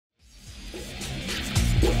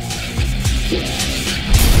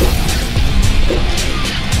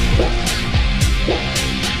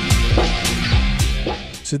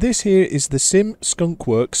So this here is the Sim Skunk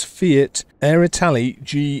Works Fiat-Aeritalia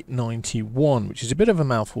G-91, which is a bit of a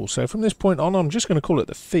mouthful. So from this point on, I'm just going to call it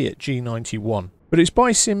the Fiat G-91. But it's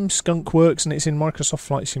by Sim Skunk Works and it's in Microsoft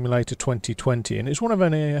Flight Simulator 2020. And it's one of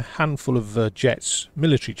only a handful of jets,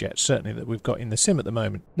 military jets certainly, that we've got in the sim at the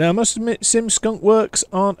moment. Now I must admit, Sim Skunk Works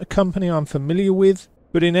aren't a company I'm familiar with.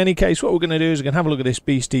 But in any case, what we're going to do is we're going to have a look at this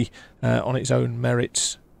beastie on its own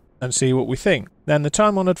merits and see what we think. Now in the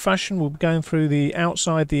time-honoured fashion, we'll be going through the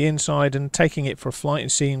outside, the inside, and taking it for a flight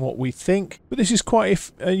and seeing what we think. But this is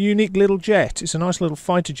quite a unique little jet. It's a nice little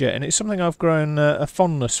fighter jet, and it's something I've grown a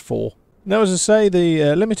fondness for. Now, as I say,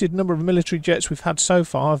 the limited number of military jets we've had so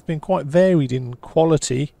far have been quite varied in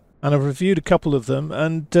quality, and I've reviewed a couple of them,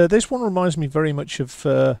 and this one reminds me very much of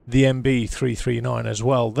the MB339 as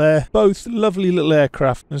well. They're both lovely little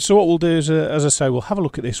aircraft, and so what we'll do is, as I say, we'll have a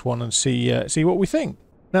look at this one and see what we think.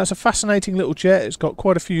 Now, it's a fascinating little jet. It's got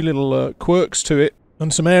quite a few little quirks to it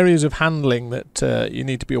and some areas of handling that you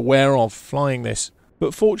need to be aware of flying this.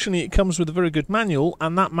 But fortunately, it comes with a very good manual,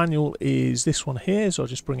 and that manual is this one here, so I'll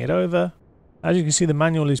just bring it over. As you can see, the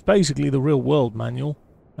manual is basically the real-world manual.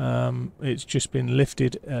 It's just been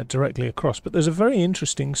lifted directly across. But there's a very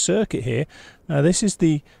interesting circuit here. This is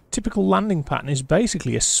the typical landing pattern, is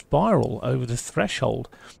basically a spiral over the threshold.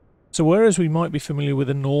 So whereas we might be familiar with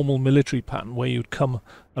a normal military pattern where you'd come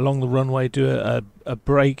along the runway, do a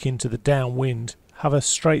break into the downwind, have a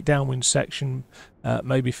straight downwind section,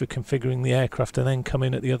 maybe for configuring the aircraft, and then come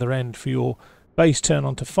in at the other end for your base turn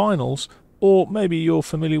onto finals, or maybe you're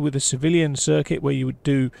familiar with a civilian circuit where you would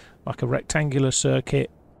do like a rectangular circuit.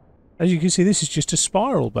 As you can see, this is just a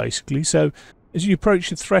spiral basically. So as you approach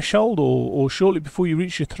the threshold, or shortly before you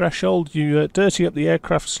reach your threshold, you dirty up the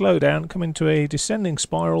aircraft, slow down, come into a descending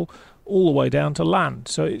spiral all the way down to land.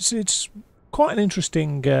 So it's quite an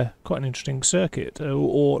interesting circuit,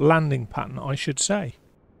 or landing pattern, I should say.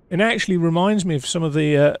 It actually reminds me of some of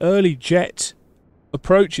the early jet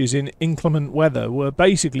approaches in inclement weather, where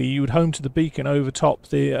basically you would home to the beacon over the top of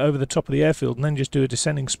the airfield, and then just do a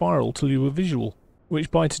descending spiral till you were visual. Which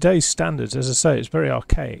by today's standards, as I say, it's very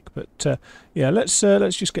archaic. But yeah, let's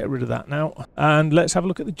just get rid of that now, and let's have a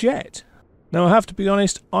look at the jet. Now I have to be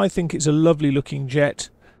honest, I think it's a lovely looking jet,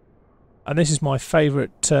 and this is my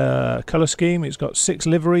favourite colour scheme. It's got 6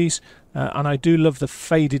 liveries, and I do love the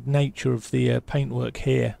faded nature of the paintwork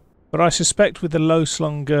here. But I suspect with the low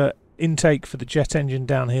slung intake for the jet engine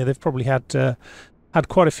down here, they've probably had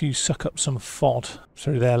quite a few suck up some FOD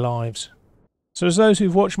through their lives. So as those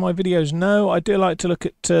who've watched my videos know, I do like to look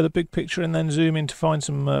at the big picture and then zoom in to find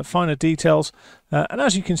some finer details. And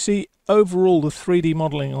as you can see, overall the 3D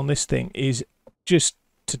modelling on this thing is just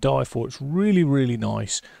to die for. It's really, really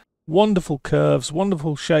nice. Wonderful curves,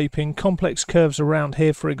 wonderful shaping, complex curves around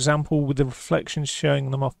here, for example, with the reflections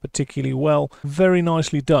showing them off particularly well. Very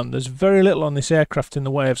nicely done. There's very little on this aircraft in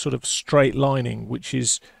the way of sort of straight lining, which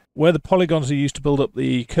is where the polygons are used to build up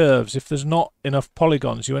the curves. If there's not enough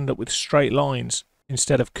polygons, you end up with straight lines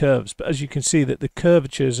instead of curves. But as you can see, that the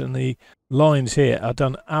curvatures and the lines here are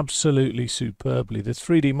done absolutely superbly. The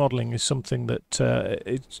 3D modelling is something that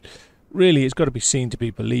it's got to be seen to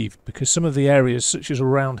be believed, because some of the areas, such as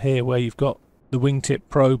around here where you've got the wingtip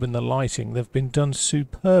probe and the lighting, they've been done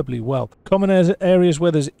superbly well. Common areas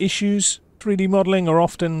where there's issues 3D modelling are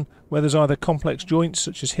often where there's either complex joints,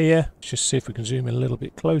 such as here. Let's just see if we can zoom in a little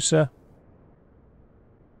bit closer.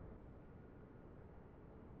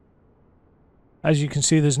 As you can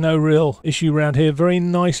see, there's no real issue around here. Very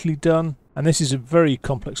nicely done. And this is a very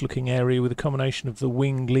complex looking area with a combination of the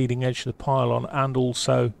wing leading edge of the pylon and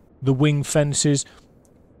also the wing fences.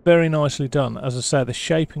 Very nicely done. As I say, the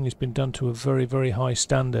shaping has been done to a very, very high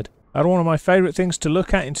standard. And one of my favourite things to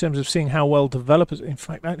look at in terms of seeing how well developers... In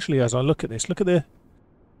fact, actually, as I look at this, look at the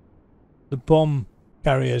bomb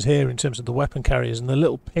carriers here in terms of the weapon carriers, and the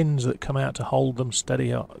little pins that come out to hold them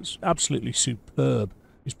steady are absolutely superb.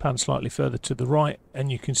 Just pan slightly further to the right, and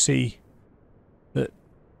you can see that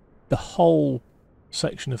the whole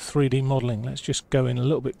section of 3D modelling. Let's just go in a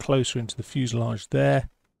little bit closer into the fuselage there.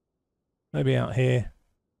 Maybe out here.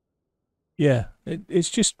 Yeah, it's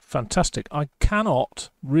just fantastic. I cannot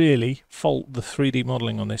really fault the 3D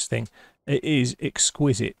modelling on this thing. It is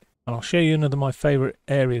exquisite. And I'll show you another of my favourite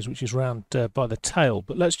areas, which is round by the tail.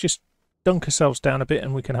 But let's just dunk ourselves down a bit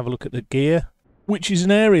and we can have a look at the gear, which is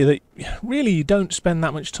an area that really you don't spend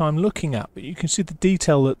that much time looking at. But you can see the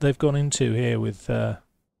detail that they've gone into here with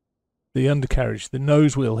the undercarriage, the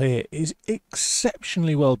nose wheel here is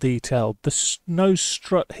exceptionally well detailed. The nose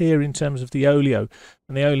strut here in terms of the oleo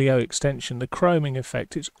and the oleo extension, the chroming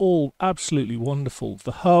effect, it's all absolutely wonderful.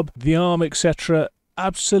 The hub, the arm, etc.,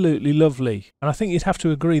 absolutely lovely. And I think you'd have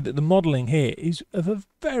to agree that the modelling here is of a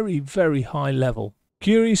very, very high level.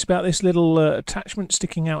 Curious about this little attachment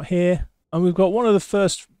sticking out here. And we've got one of the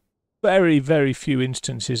first very, very few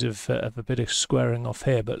instances of a bit of squaring off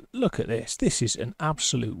here, but look at this. This is an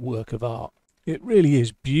absolute work of art. It really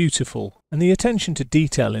is beautiful. And the attention to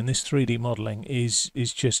detail in this 3D modelling is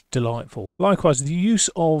just delightful. Likewise, the use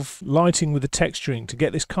of lighting with the texturing to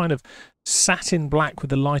get this kind of satin black with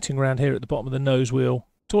the lighting around here at the bottom of the nose wheel.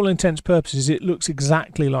 To all intents and purposes, it looks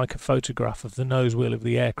exactly like a photograph of the nose wheel of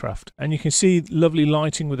the aircraft. And you can see lovely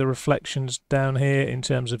lighting with the reflections down here in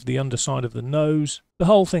terms of the underside of the nose. The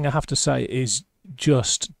whole thing, I have to say, is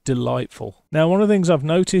just delightful. Now, one of the things I've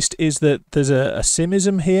noticed is that there's a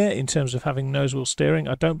simism here in terms of having nose wheel steering.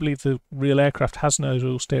 I don't believe the real aircraft has nose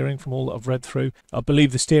wheel steering from all that I've read through. I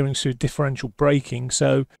believe the steering's through differential braking,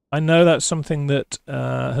 so I know that's something that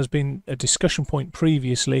has been a discussion point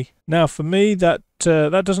previously. Now, for me, that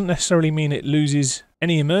doesn't necessarily mean it loses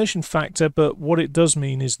any immersion factor, but what it does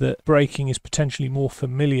mean is that braking is potentially more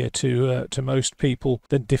familiar to most people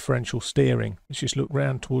than differential steering. Let's just look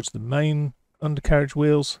round towards the main undercarriage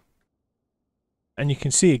wheels, and you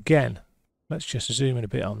can see again, let's just zoom in a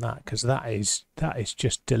bit on that, because that is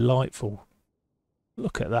just delightful.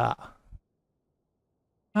 Look at that,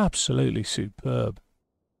 absolutely superb.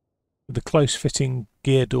 With the close fitting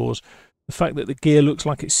gear doors, the fact that the gear looks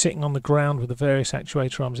like it's sitting on the ground with the various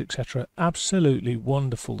actuator arms, etc., absolutely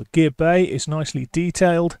wonderful. The gear bay is nicely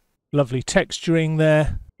detailed, lovely texturing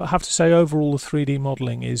there. But I have to say, overall the 3D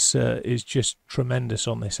modelling is just tremendous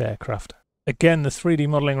on this aircraft. Again, the 3D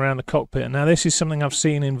modelling around the cockpit, and now this is something I've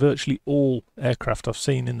seen in virtually all aircraft I've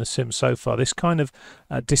seen in the sim so far. This kind of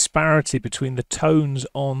disparity between the tones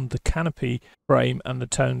on the canopy frame and the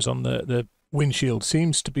tones on the windshield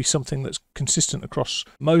seems to be something that's consistent across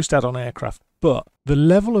most add-on aircraft. But the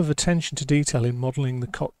level of attention to detail in modelling the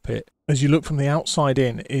cockpit as you look from the outside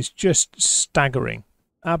in is just staggering.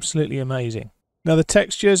 Absolutely amazing. Now the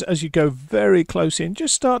textures, as you go very close in,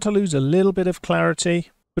 just start to lose a little bit of clarity.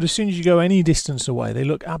 But as soon as you go any distance away, they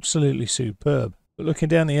look absolutely superb. But looking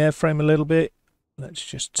down the airframe a little bit, let's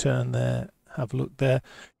just turn there, have a look there.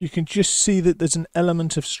 You can just see that there's an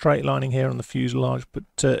element of straight lining here on the fuselage, but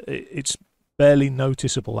it's barely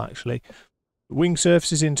noticeable actually. The wing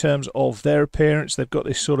surfaces, in terms of their appearance, they've got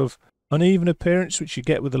this sort of uneven appearance which you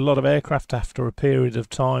get with a lot of aircraft after a period of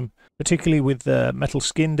time, particularly with metal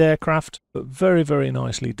skinned aircraft, but very, very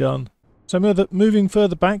nicely done. So moving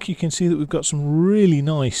further back, you can see that we've got some really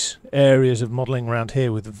nice areas of modelling around here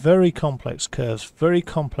with very complex curves, very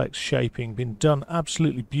complex shaping, been done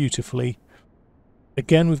absolutely beautifully.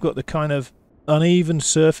 Again, we've got the kind of uneven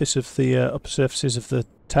surface of the upper surfaces of the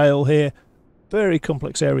tail here. Very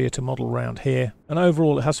complex area to model around here. And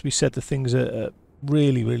overall, it has to be said the things are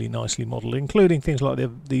really, really nicely modelled, including things like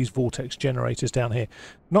these vortex generators down here.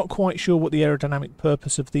 Not quite sure what the aerodynamic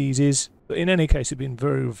purpose of these is, but in any case, it's been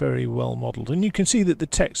very, very well modelled. And you can see that the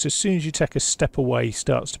text, as soon as you take a step away,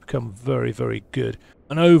 starts to become very, very good.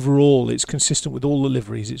 And overall, it's consistent with all the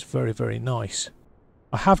liveries. It's very, very nice.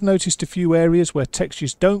 I have noticed a few areas where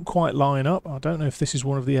textures don't quite line up. I don't know if this is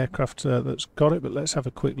one of the aircraft that's got it, but let's have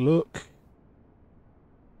a quick look.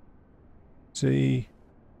 See.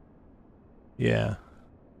 Yeah.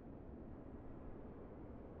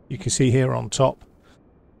 You can see here on top,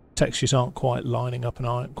 textures aren't quite lining up and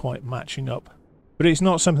aren't quite matching up. But it's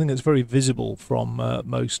not something that's very visible from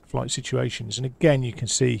most flight situations. And again, you can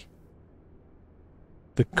see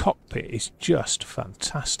the cockpit is just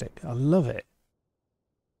fantastic. I love it.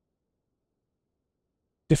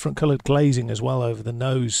 Different coloured glazing as well over the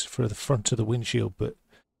nose for the front of the windshield. But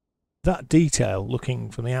that detail,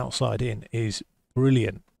 looking from the outside in, is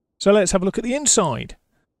brilliant. So let's have a look at the inside.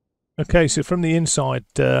 Okay, so from the inside,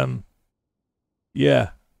 yeah,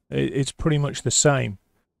 it's pretty much the same.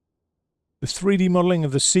 The 3D modelling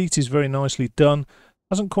of the seat is very nicely done.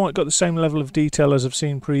 Hasn't quite got the same level of detail as I've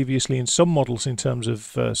seen previously in some models in terms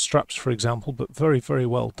of straps, for example, but very, very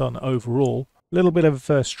well done overall. A little bit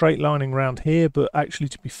of straight lining around here, but actually,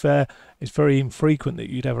 to be fair, it's very infrequent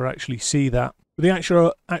that you'd ever actually see that. But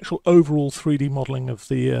the actual overall 3D modelling of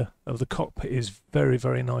the cockpit is very,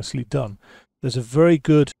 very nicely done. There's a very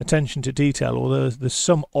good attention to detail, although there's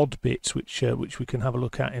some odd bits which we can have a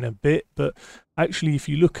look at in a bit. But actually, if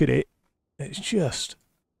you look at it, it's just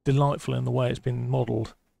delightful in the way it's been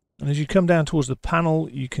modelled. And as you come down towards the panel,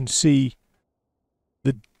 you can see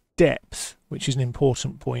the depth, which is an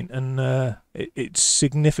important point, and it's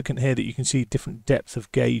significant here that you can see different depth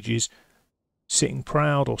of gauges sitting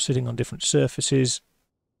proud or sitting on different surfaces.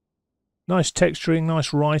 Nice texturing,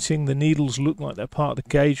 nice writing. The needles look like they're part of the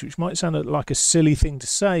gauge, which might sound like a silly thing to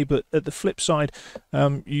say, but at the flip side,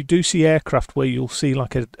 you do see aircraft where you'll see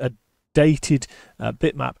like a dated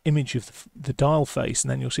bitmap image of the dial face,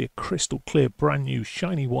 and then you'll see a crystal clear, brand new,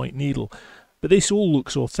 shiny white needle. But this all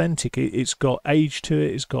looks authentic. It's got age to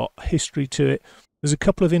it, it's got history to it. There's a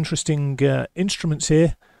couple of interesting instruments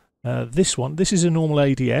here. This is a normal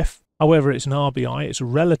ADF. However, it's an RBI, it's a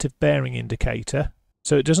relative bearing indicator.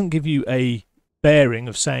 So it doesn't give you a bearing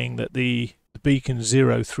of saying that the beacon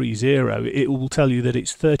 030. It will tell you that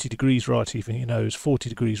it's 30 degrees right of your nose, 40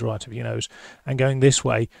 degrees right of your nose, and going this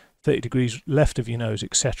way, 30 degrees left of your nose,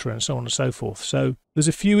 etc., and so on and so forth. So there's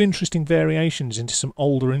a few interesting variations into some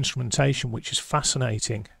older instrumentation, which is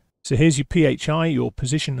fascinating. So here's your PHI, your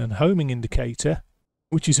position and homing indicator,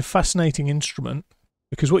 which is a fascinating instrument,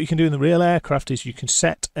 because what you can do in the real aircraft is you can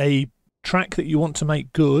set a track that you want to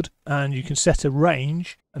make good, and you can set a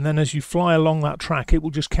range, and then as you fly along that track it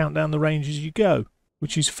will just count down the range as you go,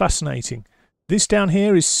 which is fascinating. This down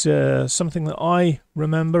here is something that I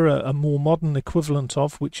remember a more modern equivalent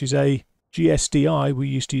of, which is a GSDI. We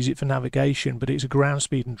used to use it for navigation, but it's a ground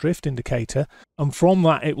speed and drift indicator, and from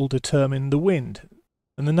that it will determine the wind.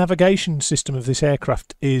 And the navigation system of this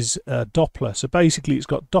aircraft is Doppler. So basically it's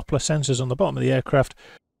got Doppler sensors on the bottom of the aircraft.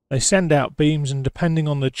 They send out beams, and depending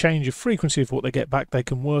on the change of frequency of what they get back, they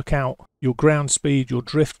can work out your ground speed, your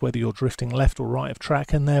drift, whether you're drifting left or right of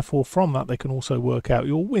track, and therefore from that they can also work out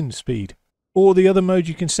your wind speed. Or the other mode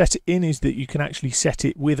you can set it in is that you can actually set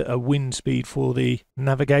it with a wind speed for the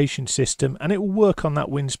navigation system, and it will work on that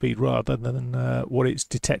wind speed rather than what it's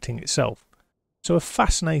detecting itself. So a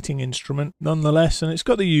fascinating instrument nonetheless, and it's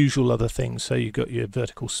got the usual other things. So you've got your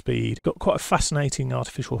vertical speed, got quite a fascinating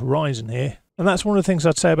artificial horizon here. And that's one of the things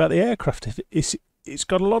I'd say about the aircraft. It's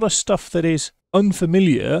got a lot of stuff that is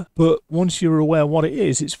unfamiliar, but once you're aware what it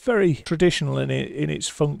is, it's very traditional in its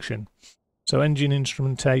function. So engine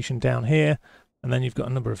instrumentation down here, and then you've got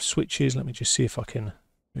a number of switches. Let me just see if I can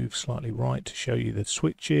move slightly right to show you the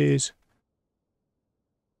switches.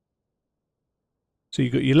 So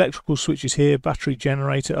you've got your electrical switches here, battery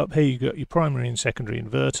generator. Up here you've got your primary and secondary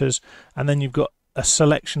inverters, and then you've got a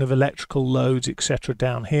selection of electrical loads, etc.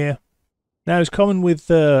 down here. Now, it's common with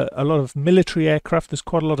a lot of military aircraft. There's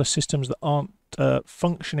quite a lot of systems that aren't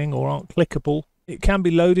functioning or aren't clickable. It can be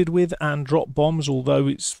loaded with and drop bombs, although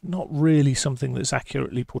it's not really something that's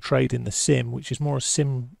accurately portrayed in the sim, which is more a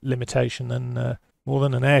sim limitation than more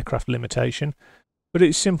than an aircraft limitation. But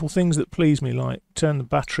it's simple things that please me, like turn the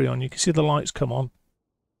battery on. You can see the lights come on.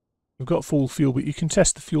 We've got full fuel, but you can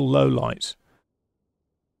test the fuel low lights.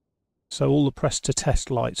 So all the press to test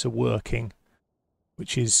lights are working,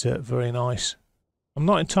 which is very nice. I'm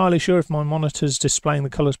not entirely sure if my monitor's displaying the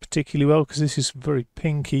colours particularly well, because this is very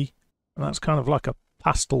pinky, and that's kind of like a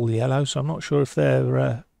pastel yellow, so I'm not sure if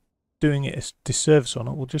they're doing it a disservice or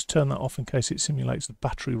not. We'll just turn that off in case it simulates the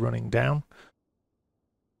battery running down.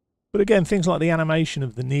 But again, things like the animation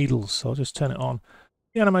of the needles, so I'll just turn it on.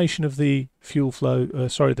 The animation of the fuel flow,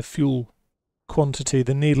 the fuel quantity,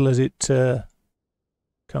 the needle as it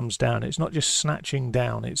comes down. It's not just snatching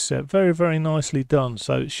down. It's very, very nicely done.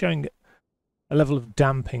 So it's showing a level of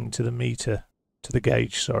damping to the meter, to the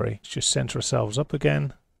gauge, sorry. Let's just center ourselves up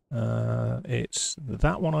again. It's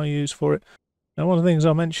that one I use for it. Now, one of the things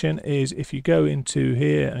I'll mention is if you go into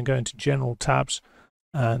here and go into general tabs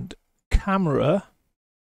and camera,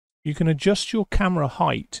 you can adjust your camera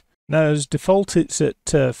height. Now, as default, it's at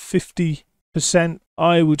 50%.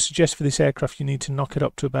 I would suggest for this aircraft you need to knock it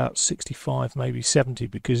up to about 65, maybe 70,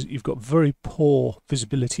 because you've got very poor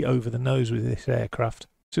visibility over the nose with this aircraft.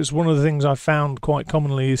 So it's one of the things I found quite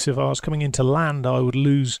commonly is if I was coming into land, I would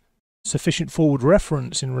lose sufficient forward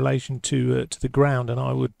reference in relation to the ground, and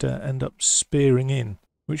I would end up spearing in.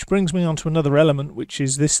 Which brings me on to another element, which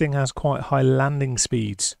is this thing has quite high landing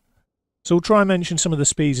speeds. So we'll try and mention some of the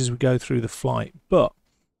speeds as we go through the flight, but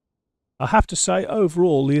I have to say,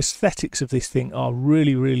 overall, the aesthetics of this thing are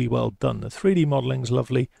really, really well done. The 3D modelling is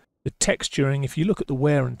lovely. The texturing, if you look at the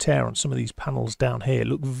wear and tear on some of these panels down here,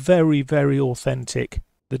 look very, very authentic.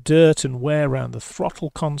 The dirt and wear around the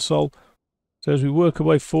throttle console. So as we work our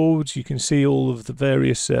way forwards, you can see all of the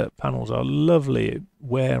various panels are lovely.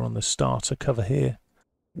 Wear on the starter cover here,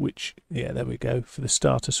 which, yeah, there we go, for the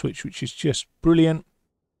starter switch, which is just brilliant.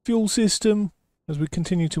 Fuel system, as we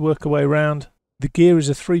continue to work our way around. The gear is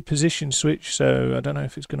a 3-position switch, so I don't know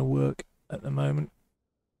if it's going to work at the moment.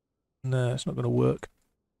 No, it's not going to work.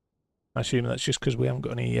 I assume that's just because we haven't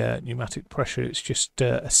got any pneumatic pressure. It's just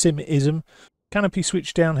a sim-ism. Canopy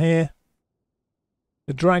switch down here.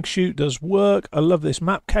 The drag chute does work. I love this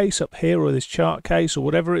map case up here, or this chart case, or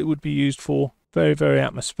whatever it would be used for. Very, very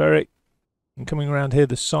atmospheric. And coming around here,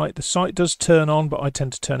 the sight does turn on, but I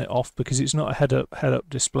tend to turn it off because it's not a head-up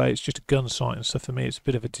display. It's just a gun sight, and so for me it's a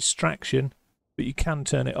bit of a distraction. But you can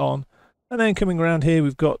turn it on. And then coming around here,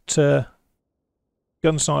 we've got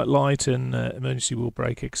gun sight light and emergency wheel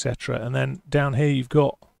brake, etc. And then down here you've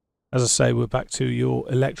got, as I say, we're back to your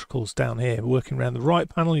electricals down here. Working around the right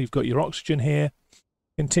panel, you've got your oxygen here.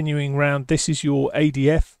 Continuing round, this is your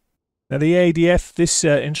ADF. Now the ADF, this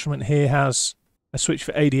instrument here has a switch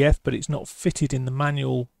for ADF, but it's not fitted in the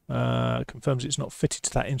manual. Confirms it's not fitted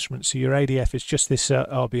to that instrument, so your ADF is just this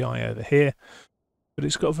RBI over here. But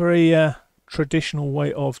it's got a very traditional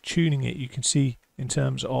way of tuning it. You can see in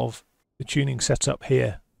terms of the tuning setup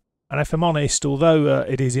here. And if I'm honest, although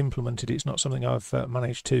it is implemented, it's not something I've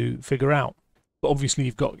managed to figure out. But obviously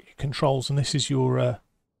you've got your controls, and this is your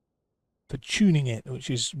for tuning it, which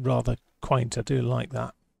is rather quaint. I do like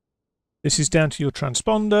that. This is down to your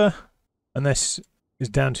transponder, and this is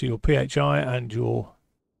down to your PHI and your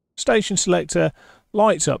station selector,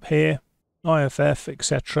 lights up here, IFF,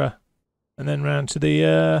 etc. And then round to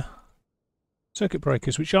the circuit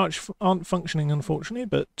breakers, which aren't functioning, unfortunately,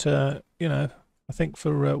 but you know, I think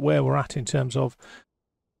for where we're at in terms of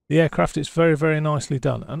the aircraft, it's very, very nicely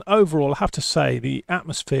done. And overall, I have to say, the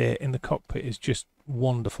atmosphere in the cockpit is just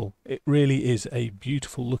wonderful. It really is a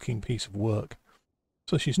beautiful looking piece of work.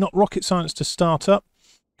 So she's not rocket science to start up.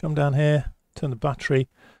 Come down here, turn the battery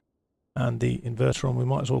and the inverter on. We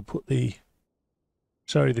might as well put the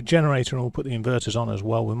generator, and we'll put the inverters on as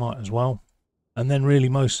well. We might as well. And then really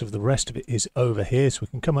most of the rest of it is over here. So we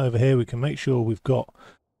can come over here, we can make sure we've got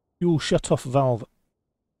fuel shut-off valve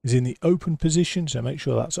is in the open position, so make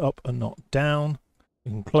sure that's up and not down.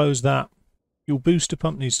 We can close that. Fuel booster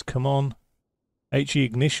pump needs to come on. HE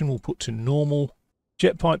ignition we'll put to normal.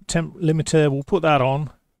 Jet pipe temp limiter, we'll put that on.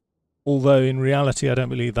 Although in reality I don't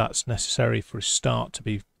believe that's necessary for a start to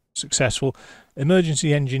be successful.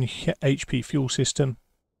 Emergency engine HP fuel system.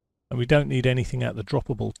 And we don't need anything at the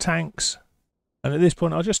droppable tanks. And at this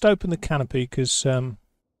point I'll just open the canopy because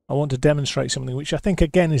I want to demonstrate something which I think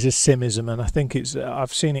again is a simism, and I think it's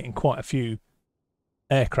I've seen it in quite a few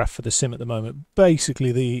aircraft for the sim at the moment.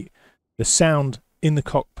 Basically the sound in the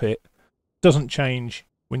cockpit doesn't change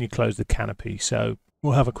when you close the canopy, so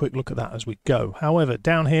we'll have a quick look at that as we go. However,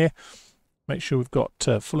 down here, make sure we've got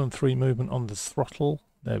full and free movement on the throttle.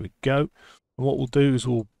 There we go. And what we'll do is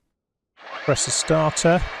we'll press the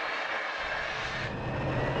starter,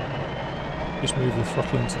 just move the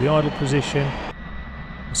throttle into the idle position,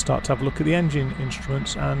 and start to have a look at the engine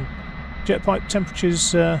instruments, and jet pipe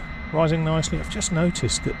temperatures rising nicely. I've just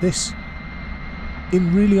noticed that this,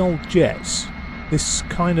 in really old jets, this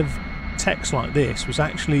kind of text like this was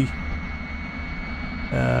actually,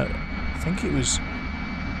 I think it was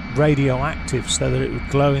radioactive, so that it would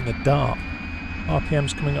glow in the dark.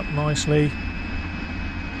 RPM's coming up nicely,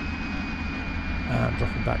 and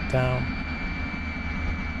dropping back down.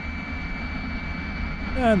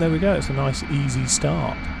 And there we go, it's a nice easy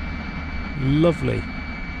start. Lovely.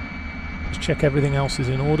 Just check everything else is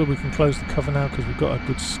in order. We can close the cover now because we've got a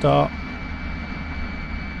good start.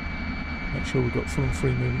 Make sure we've got full and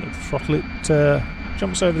free movement of the throttle. It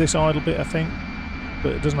jumps over this idle bit, I think,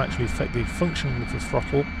 but it doesn't actually affect the functioning of the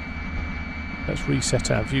throttle. Let's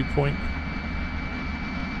reset our viewpoint.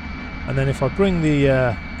 And then if I bring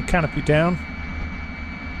the canopy down,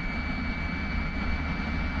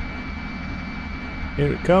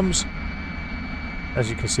 here it comes. As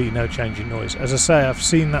you can see, no change in noise. As I say, I've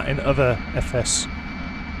seen that in other Microsoft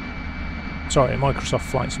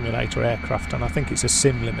Flight Simulator aircraft, and I think it's a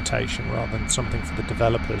sim limitation rather than something for the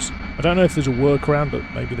developers. I don't know if there's a workaround, but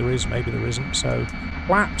maybe there is, maybe there isn't. So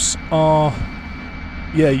flaps are,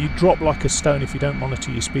 yeah, you drop like a stone if you don't monitor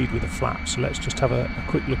your speed with the flaps. So let's just have a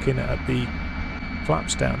quick look in at the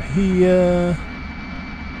flaps down here.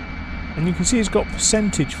 And you can see it's got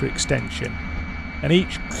percentage for extension. And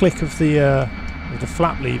each click of the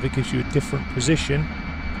flap lever gives you a different position.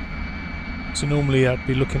 So normally I'd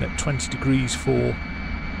be looking at 20 degrees for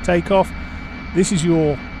takeoff. This is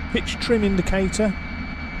your pitch trim indicator.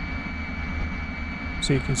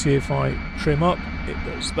 So you can see if I trim up, it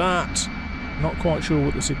does that. Not quite sure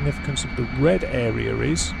what the significance of the red area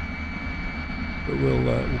is, but we'll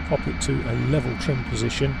pop it to a level trim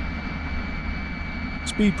position.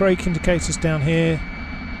 Speed brake indicators down here.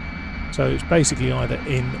 So it's basically either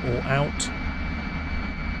in or out.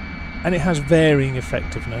 And it has varying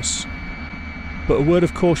effectiveness. But a word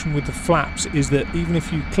of caution with the flaps is that even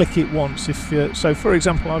if you click it once, so for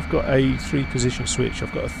example, I've got a 3-position switch.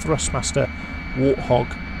 I've got a Thrustmaster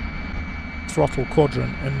Warthog throttle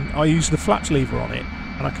quadrant, and I use the flaps lever on it,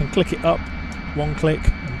 and I can click it up 1 click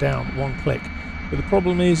and down 1 click. But the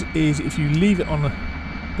problem is if you leave it on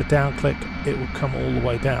the down click, it will come all the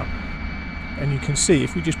way down. And you can see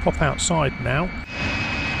if we just pop outside now,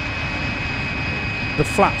 the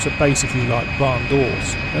flaps are basically like barn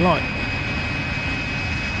doors. They're like,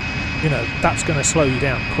 you know, that's going to slow you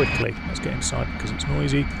down quickly. Let's get inside because it's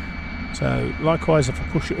noisy. So likewise, if I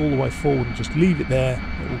push it all the way forward and just leave it there,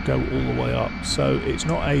 it will go all the way up. So it's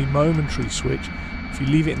not a momentary switch. If you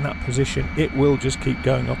leave it in that position, it will just keep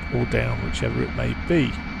going up or down, whichever it may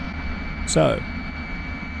be. So,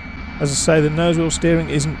 as I say, the nose wheel steering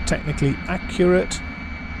isn't technically accurate.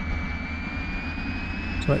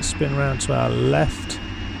 So let's spin around to our left.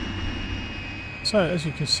 So as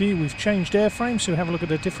you can see, we've changed airframe, so we have a look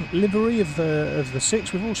at a different livery of the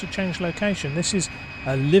 6. We've also changed location. This is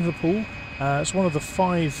Liverpool. It's one of the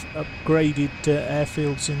 5 upgraded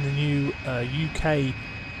airfields in the new UK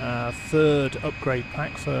 3rd upgrade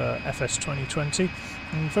pack for FS 2020.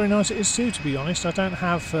 And very nice it is too, to be honest. I don't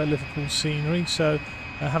have Liverpool scenery, so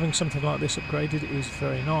having something like this upgraded is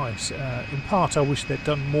very nice. In part, I wish they'd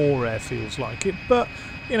done more airfields like it, but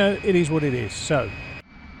you know, it is what it is. So,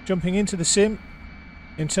 jumping into the sim.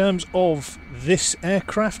 In terms of this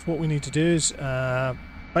aircraft, what we need to do is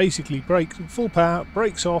basically brake full power,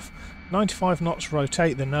 brakes off, 95 knots,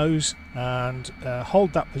 rotate the nose and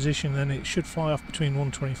hold that position, and it should fly off between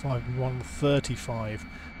 125 and 135.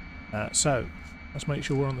 So let's make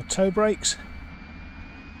sure we're on the toe brakes.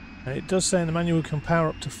 And it does say in the manual we can power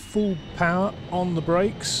up to full power on the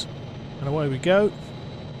brakes, and away we go.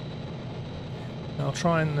 And I'll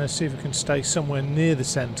try and see if we can stay somewhere near the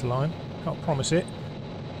centre line. Can't promise it.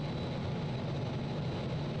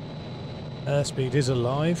 Airspeed is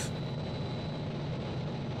alive.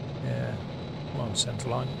 Yeah, come on, centre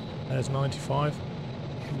line. There's 95.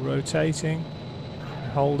 Rotating.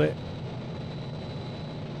 Hold it.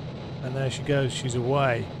 And there she goes, she's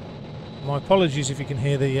away. My apologies if you can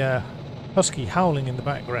hear the husky howling in the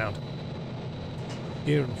background.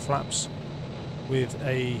 Gear and flaps with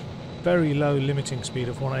a very low limiting speed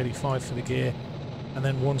of 185 for the gear, and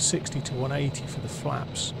then 160 to 180 for the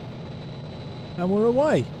flaps. And we're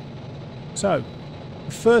away. So,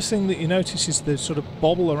 the first thing that you notice is the sort of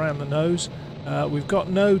bobble around the nose. We've got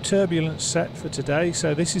no turbulence set for today,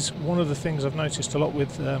 so this is one of the things I've noticed a lot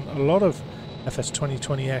with a lot of FS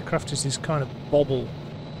 2020 aircraft, is this kind of bobble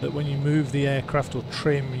that when you move the aircraft or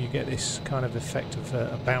trim, you get this kind of effect of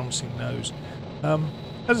a bouncing nose.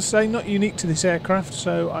 As I say, not unique to this aircraft,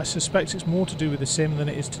 so I suspect it's more to do with the sim than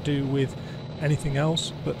it is to do with anything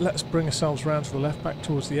else. But let's bring ourselves round to the left, back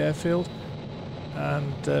towards the airfield,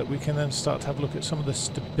 and we can then start to have a look at some of the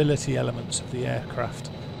stability elements of the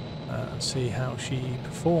aircraft and see how she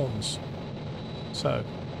performs. So,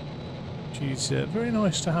 she's very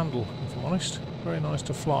nice to handle, if I'm honest, very nice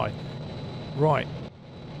to fly. Right,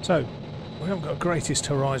 so we haven't got the greatest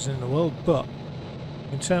horizon in the world, but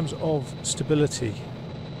in terms of stability,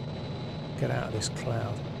 get out of this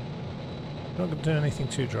cloud. We're not going to do anything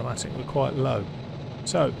too dramatic, we're quite low.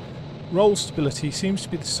 So, roll stability seems to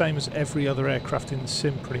be the same as every other aircraft in the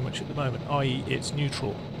sim pretty much at the moment, i.e. it's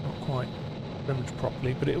neutral, not quite trimmed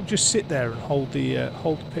properly, but it'll just sit there and hold the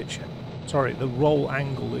pitch, sorry, the roll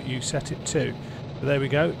angle that you set it to. So there we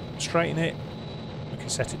go, straighten it, we can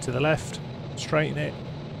set it to the left, straighten it,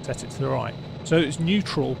 set it to the right. So it's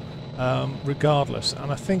neutral regardless,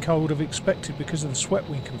 and I think I would have expected, because of the swept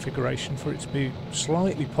wing configuration, for it to be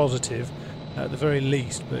slightly positive at the very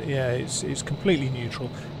least, but yeah, it's completely neutral.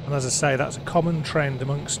 And as I say, that's a common trend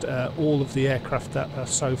amongst all of the aircraft that are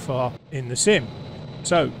so far in the sim.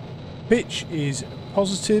 So pitch is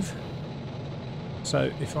positive,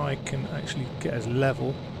 so if I can actually get as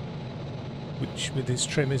level, which with this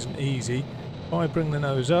trim isn't easy, if I bring the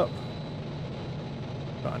nose up,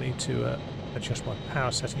 but I need to adjust my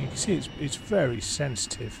power setting. You can see it's very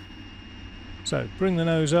sensitive. So bring the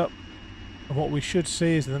nose up, and what we should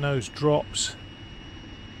see is the nose drops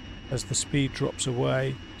as the speed drops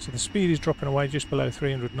away. So the speed is dropping away just below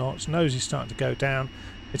 300 knots, nose is starting to go down.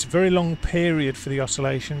 It's a very long period for the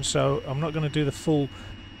oscillation, so I'm not going to do the full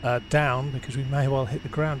down, because we may well hit the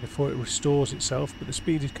ground before it restores itself, but the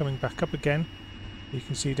speed is coming back up again. You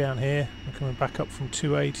can see down here we're coming back up from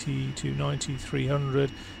 280, 290,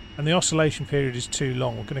 300, and the oscillation period is too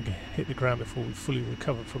long. We're going to hit the ground before we fully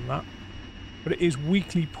recover from that. But it is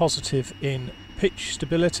weakly positive in pitch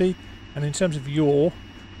stability, and in terms of yaw,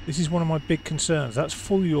 this is one of my big concerns. That's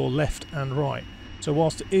full yaw left and right. So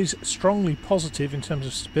whilst it is strongly positive in terms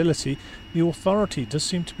of stability, the authority does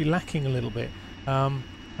seem to be lacking a little bit. And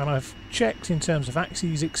I've checked in terms of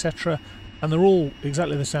axes, etc., and they're all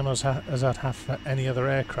exactly the same as I'd have for any other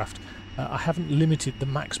aircraft. I haven't limited the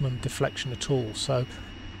maximum deflection at all, so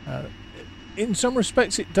in some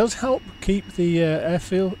respects it does help keep the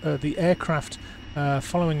the aircraft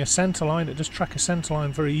following a centre line. It does track a centre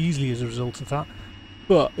line very easily as a result of that,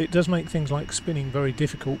 but it does make things like spinning very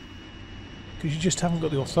difficult, because you just haven't got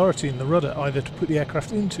the authority in the rudder either to put the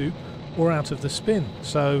aircraft into or out of the spin.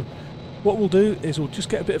 So what we'll do is we'll just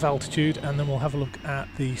get a bit of altitude, and then we'll have a look at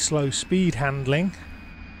the slow speed handling.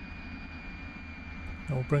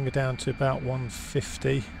 And we'll bring it down to about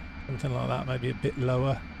 150, something like that, maybe a bit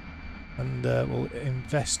lower, and we'll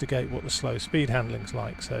investigate what the slow speed handling's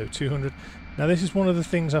like. So 200. Now this is one of the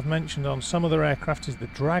things I've mentioned on some other aircraft, is the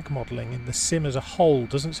drag modelling in the sim as a whole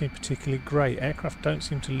doesn't seem particularly great. Aircraft don't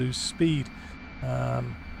seem to lose speed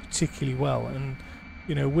particularly well, and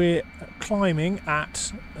you know, we're climbing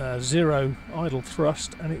at 0 idle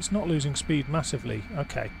thrust and it's not losing speed massively.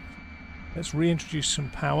 Okay, let's reintroduce some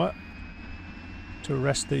power to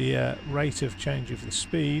arrest the rate of change of the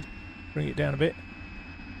speed, bring it down a bit,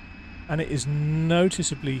 and it is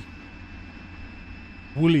noticeably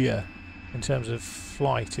woollier in terms of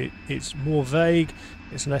flight. It's more vague,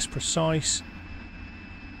 it's less precise.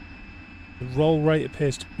 The roll rate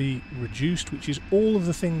appears to be reduced, which is all of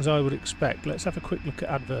the things I would expect. Let's have a quick look at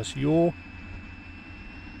adverse yaw.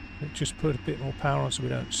 Let's just put a bit more power on so we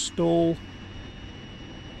don't stall.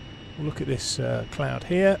 We'll look at this cloud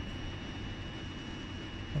here.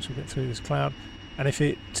 Once we get through this cloud, and if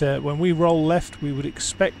it, when we roll left, we would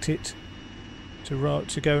expect it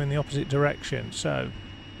to go in the opposite direction. So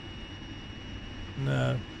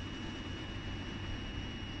no.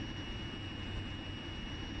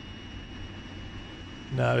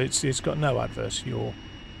 No, it's got no adverse yaw,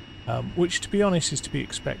 which to be honest is to be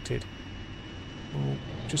expected. We'll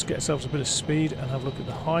just get ourselves a bit of speed and have a look at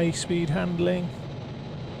the high speed handling,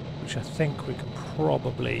 which I think we can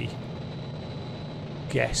probably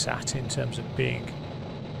guess at in terms of being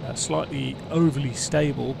slightly overly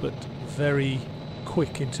stable but very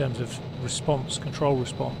quick in terms of response, control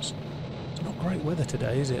response. It's not great weather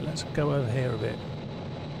today, is it? Let's go over here a bit.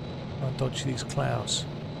 I'll dodge these clouds.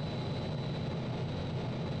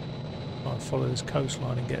 Try and follow this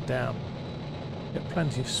coastline and get down. Get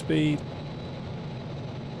plenty of speed,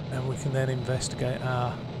 and we can then investigate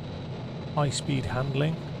our high speed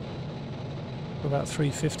handling. We're about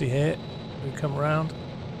 350 here. We come around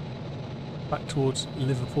back towards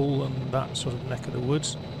Liverpool and that sort of neck of the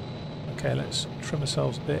woods. Okay, let's trim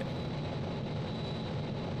ourselves a bit.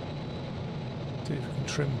 See if we can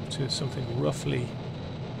trim to something roughly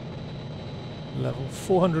level.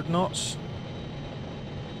 400 knots.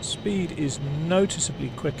 Speed is noticeably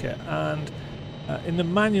quicker, and in the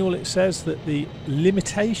manual it says that the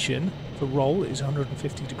limitation for roll is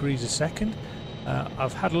 150 degrees a second.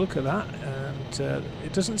 I've had a look at that, and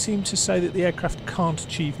it doesn't seem to say that the aircraft can't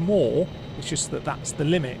achieve more, it's just that that's the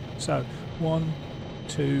limit. So 1,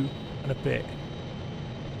 2 and a bit,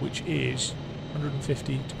 which is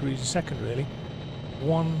 150 degrees a second really.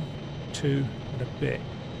 1, 2 and a bit.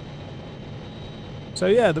 So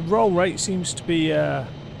yeah, the roll rate seems to be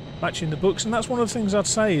matching the books, and that's one of the things I'd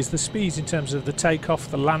say is the speeds in terms of the takeoff,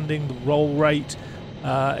 the landing, the roll rate,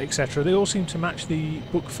 etc. They all seem to match the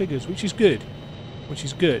book figures, which is good.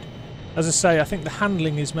 As I say, I think the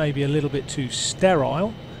handling is maybe a little bit too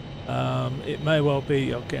sterile. It may well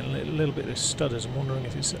be, I'm getting a little bit of stutters. I'm wondering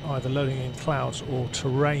if it's either loading in clouds or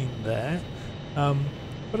terrain there.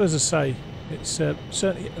 But as I say, it's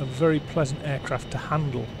certainly a very pleasant aircraft to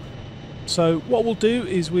handle. So what we'll do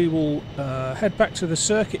is we will head back to the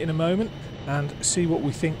circuit in a moment and see what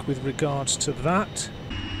we think with regards to that.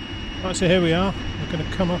 Right, so here we are. We're going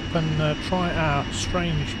to come up and try our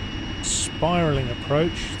strange spiralling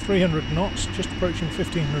approach. 300 knots, just approaching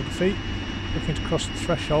 1500 feet, looking to cross the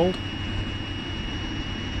threshold.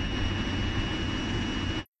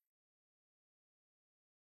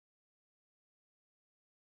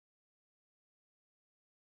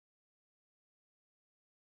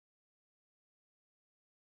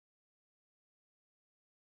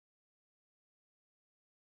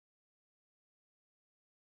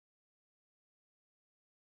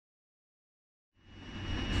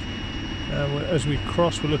 As we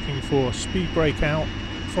cross, we're looking for speed brake out,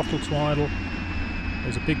 throttle to idle.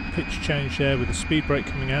 There's a big pitch change there with the speed brake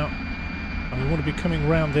coming out, and we want to be coming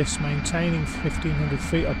around this, maintaining 1500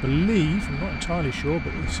 feet, I believe. I'm not entirely sure,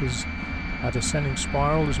 but this is a descending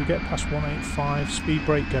spiral. As we get past 185, speed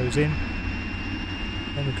brake goes in,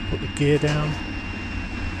 then we can put the gear down.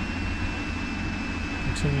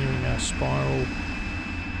 continuing our spiral.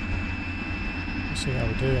 Let's see how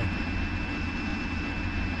we're doing.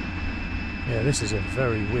 Yeah, this is a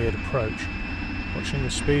very weird approach. Watching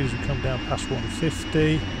the speed as we come down past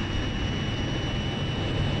 150.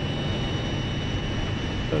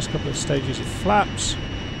 First couple of stages of flaps.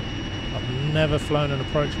 I've never flown an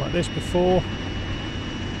approach like this before.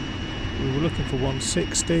 We were looking for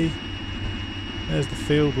 160. There's the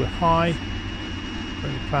field, we're high.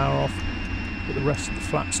 Bring the power off, put the rest of the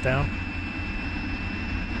flaps down.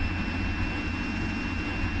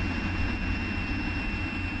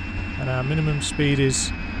 And our minimum speed is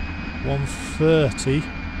 130.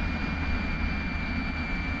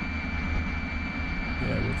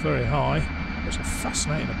 Yeah, we're very high. It's a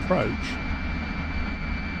fascinating approach.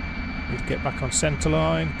 Need to get back on centre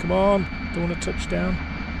line. Come on, don't want to touch down.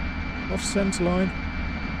 Off centre line.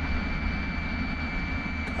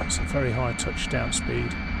 God, it's a very high touchdown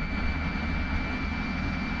speed.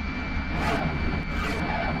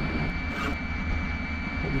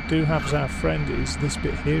 What we do have as our friend is this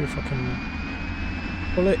bit here, if I can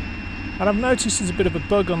pull it. And I've noticed there's a bit of a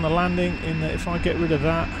bug on the landing in that if I get rid of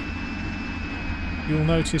that, you'll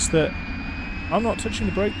notice that I'm not touching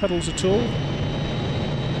the brake pedals at all,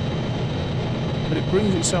 but it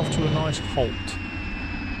brings itself to a nice halt.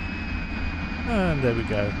 And there we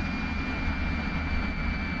go.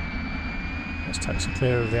 Let's taxi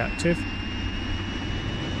clear of the active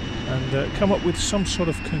and come up with some sort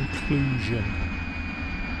of conclusion.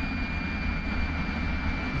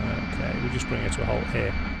 Okay, we'll just bring it to a halt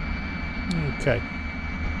here. Okay.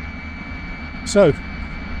 So,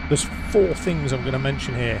 there's 4 things I'm going to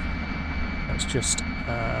mention here. Let's just,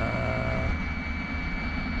 I'll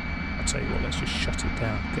tell you what, let's just shut it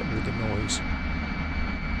down, get rid of the noise.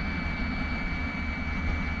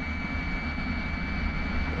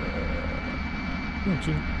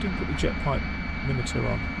 Didn't put the jet pipe limiter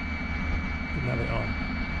on. Didn't have it on.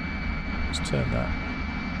 Let's turn that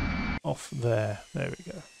off there. There we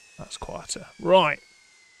go. That's quieter. Right.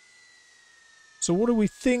 So what do we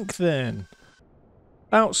think then?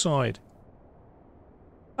 Outside.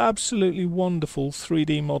 Absolutely wonderful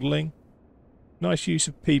 3D modelling. Nice use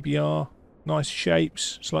of PBR. Nice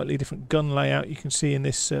shapes. Slightly different gun layout you can see in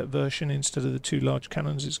this version. Instead of the 2 large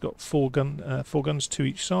cannons, it's got 4 guns, 2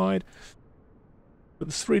 each side. But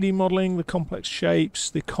the 3D modelling, the complex shapes,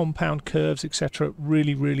 the compound curves, etc.,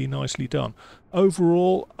 really, really nicely done.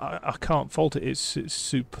 Overall, I can't fault it. It's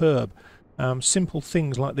superb. Simple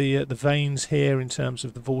things like the vanes here in terms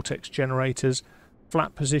of the vortex generators,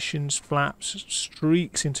 flat positions, flaps,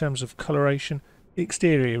 streaks in terms of coloration. The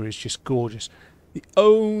exterior is just gorgeous. The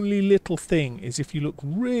only little thing is if you look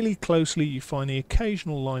really closely, you find the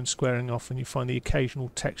occasional line squaring off and you find the occasional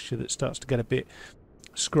texture that starts to get a bit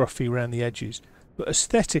scruffy around the edges. But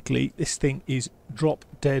aesthetically, this thing is drop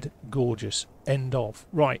dead gorgeous. End of.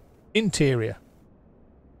 Right, interior.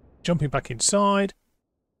 Jumping back inside.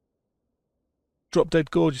 Drop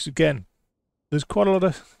dead gorgeous again. There's quite a lot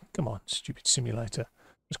of... Come on, stupid simulator.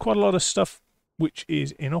 There's quite a lot of stuff which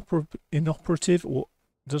is inoperative or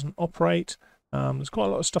doesn't operate. There's quite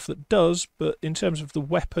a lot of stuff that does, but in terms of the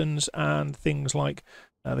weapons and things like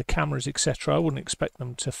the cameras, etc., I wouldn't expect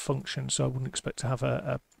them to function, so I wouldn't expect to have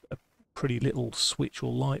a pretty little switch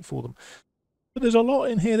or light for them. But there's a lot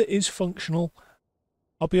in here that is functional.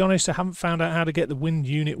 I'll be honest, I haven't found out how to get the wind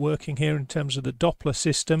unit working here in terms of the Doppler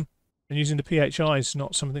system, and using the PHI is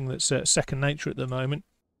not something that's second nature at the moment.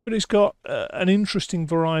 But it's got an interesting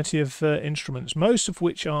variety of instruments, most of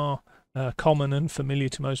which are common and familiar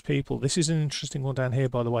to most people. This is an interesting one down here,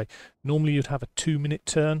 by the way. Normally you'd have a 2-minute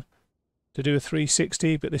turn to do a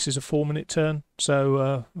 360, but this is a 4-minute turn,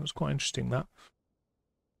 so it was quite interesting, that.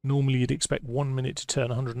 Normally you'd expect 1 minute to turn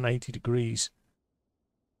 180 degrees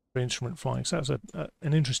for instrument flying, so that's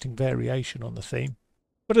an interesting variation on the theme.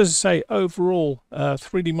 But as I say, overall,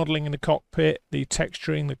 3D modelling in the cockpit, the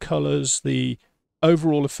texturing, the colours, the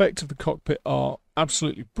overall effect of the cockpit are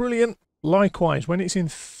absolutely brilliant. Likewise, when it's in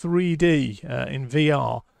 3D, in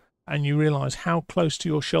VR, and you realise how close to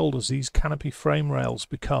your shoulders these canopy frame rails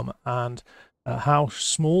become, and how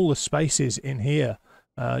small the space is in here,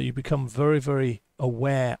 you become very, very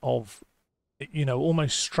aware of, you know,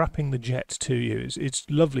 almost strapping the jet to you. It's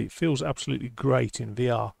lovely. It feels absolutely great in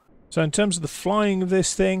VR. So in terms of the flying of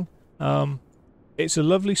this thing, it's a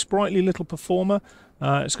lovely, sprightly little performer.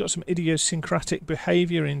 It's got some idiosyncratic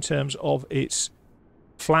behaviour in terms of its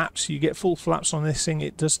flaps. You get full flaps on this thing.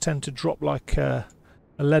 It does tend to drop like a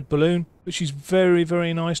lead balloon, but she's very,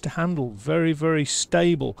 very nice to handle. Very, very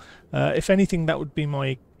stable. If anything, that would be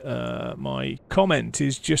my comment,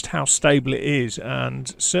 is just how stable it is.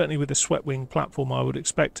 And certainly with the swept wing platform, I would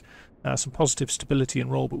expect some positive stability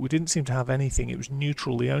and roll, but we didn't seem to have anything. It was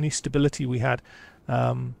neutral. The only stability we had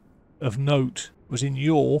of note was in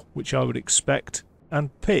yaw, which I would expect, and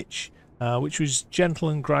pitch, which was gentle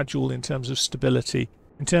and gradual in terms of stability.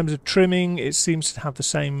 In terms of trimming, it seems to have the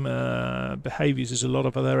same behaviours as a lot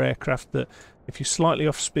of other aircraft, that if you're slightly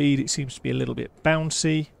off speed, it seems to be a little bit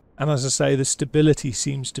bouncy. And as I say, the stability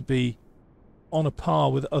seems to be on a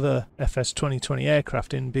par with other FS 2020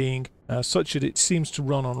 aircraft in being such that it seems to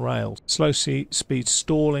run on rails. Slow speed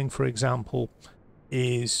stalling, for example,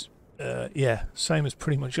 is same as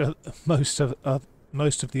pretty much most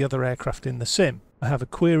of the other aircraft in the sim. I have a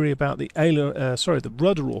query about the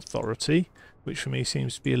rudder authority, which for me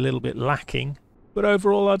seems to be a little bit lacking, but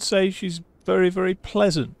overall I'd say she's very, very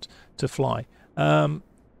pleasant to fly.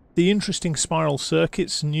 The interesting spiral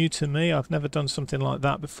circuit's new to me. I've never done something like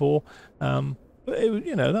that before, but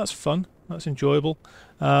that's fun, that's enjoyable.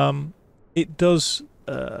 It does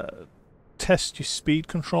test your speed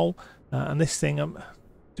control, and this thing,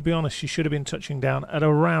 to be honest, she should have been touching down at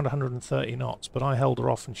around 130 knots, but I held her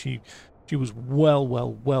off, and she was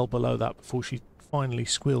well below that before she finally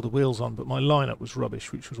squealed the wheels on. But my lineup was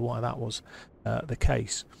rubbish, which was why that was the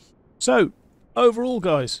case. So overall,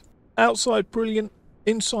 guys, outside brilliant,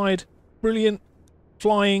 inside brilliant,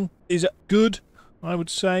 flying is good, I would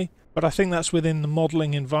say, but I think that's within the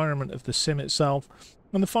modelling environment of the sim itself.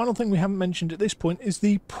 And the final thing we haven't mentioned at this point is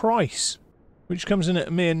the price, which comes in at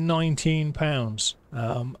a mere £19.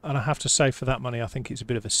 And I have to say, for that money, I think it's a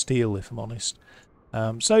bit of a steal, if I'm honest.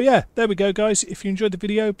 So yeah, there we go, guys. If you enjoyed the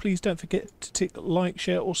video, please don't forget to tick like,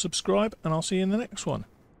 share or subscribe, and I'll see you in the next one.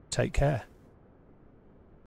 Take care.